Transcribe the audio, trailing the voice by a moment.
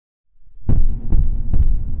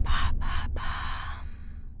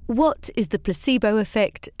What is the placebo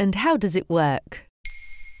effect and how does it work?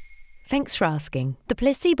 Thanks for asking. The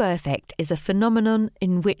placebo effect is a phenomenon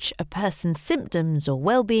in which a person's symptoms or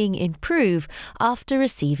well-being improve after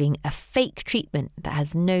receiving a fake treatment that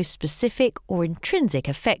has no specific or intrinsic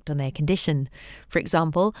effect on their condition. For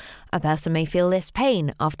example, a person may feel less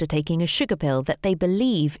pain after taking a sugar pill that they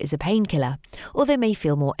believe is a painkiller, or they may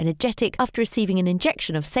feel more energetic after receiving an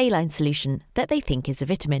injection of saline solution that they think is a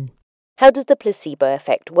vitamin. How does the placebo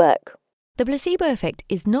effect work? The placebo effect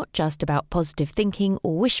is not just about positive thinking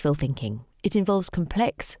or wishful thinking. It involves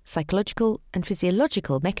complex psychological and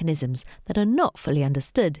physiological mechanisms that are not fully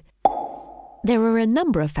understood. There are a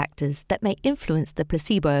number of factors that may influence the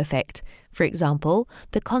placebo effect. For example,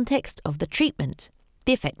 the context of the treatment.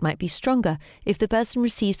 The effect might be stronger if the person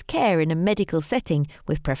receives care in a medical setting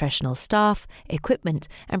with professional staff, equipment,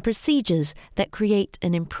 and procedures that create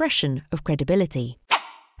an impression of credibility.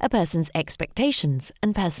 A person's expectations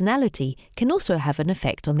and personality can also have an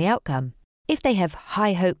effect on the outcome. If they have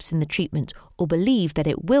high hopes in the treatment or believe that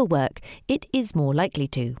it will work, it is more likely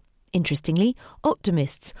to. Interestingly,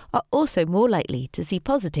 optimists are also more likely to see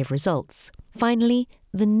positive results. Finally,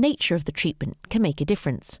 the nature of the treatment can make a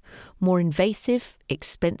difference. More invasive,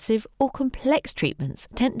 expensive, or complex treatments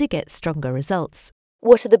tend to get stronger results.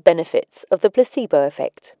 What are the benefits of the placebo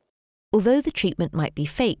effect? Although the treatment might be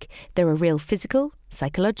fake, there are real physical,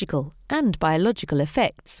 psychological, and biological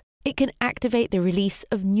effects. It can activate the release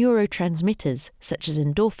of neurotransmitters, such as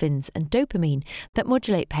endorphins and dopamine, that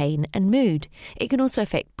modulate pain and mood. It can also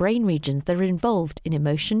affect brain regions that are involved in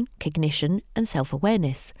emotion, cognition, and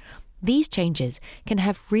self-awareness. These changes can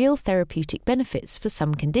have real therapeutic benefits for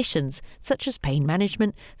some conditions, such as pain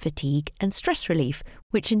management, fatigue, and stress relief,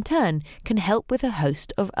 which in turn can help with a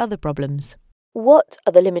host of other problems. What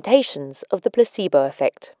are the limitations of the placebo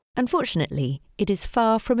effect? Unfortunately, it is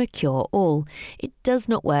far from a cure-all. It does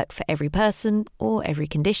not work for every person or every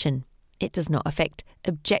condition. It does not affect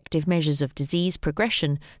objective measures of disease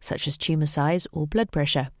progression, such as tumour size or blood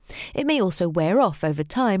pressure. It may also wear off over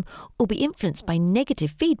time or be influenced by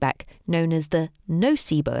negative feedback, known as the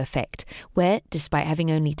nocebo effect, where, despite having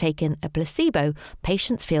only taken a placebo,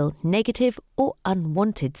 patients feel negative or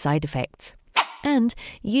unwanted side effects. And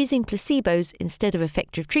using placebos instead of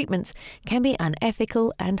effective treatments can be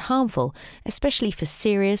unethical and harmful, especially for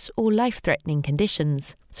serious or life-threatening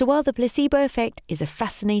conditions. So while the placebo effect is a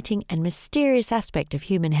fascinating and mysterious aspect of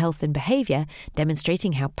human health and behaviour,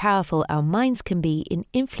 demonstrating how powerful our minds can be in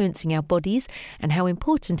influencing our bodies and how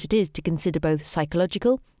important it is to consider both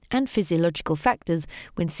psychological and physiological factors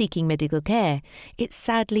when seeking medical care, it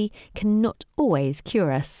sadly cannot always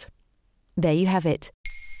cure us. There you have it.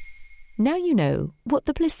 Now you know what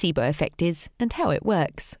the placebo effect is and how it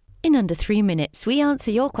works. In under 3 minutes, we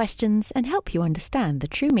answer your questions and help you understand the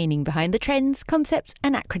true meaning behind the trends, concepts,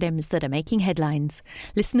 and acronyms that are making headlines.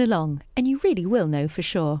 Listen along, and you really will know for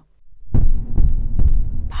sure.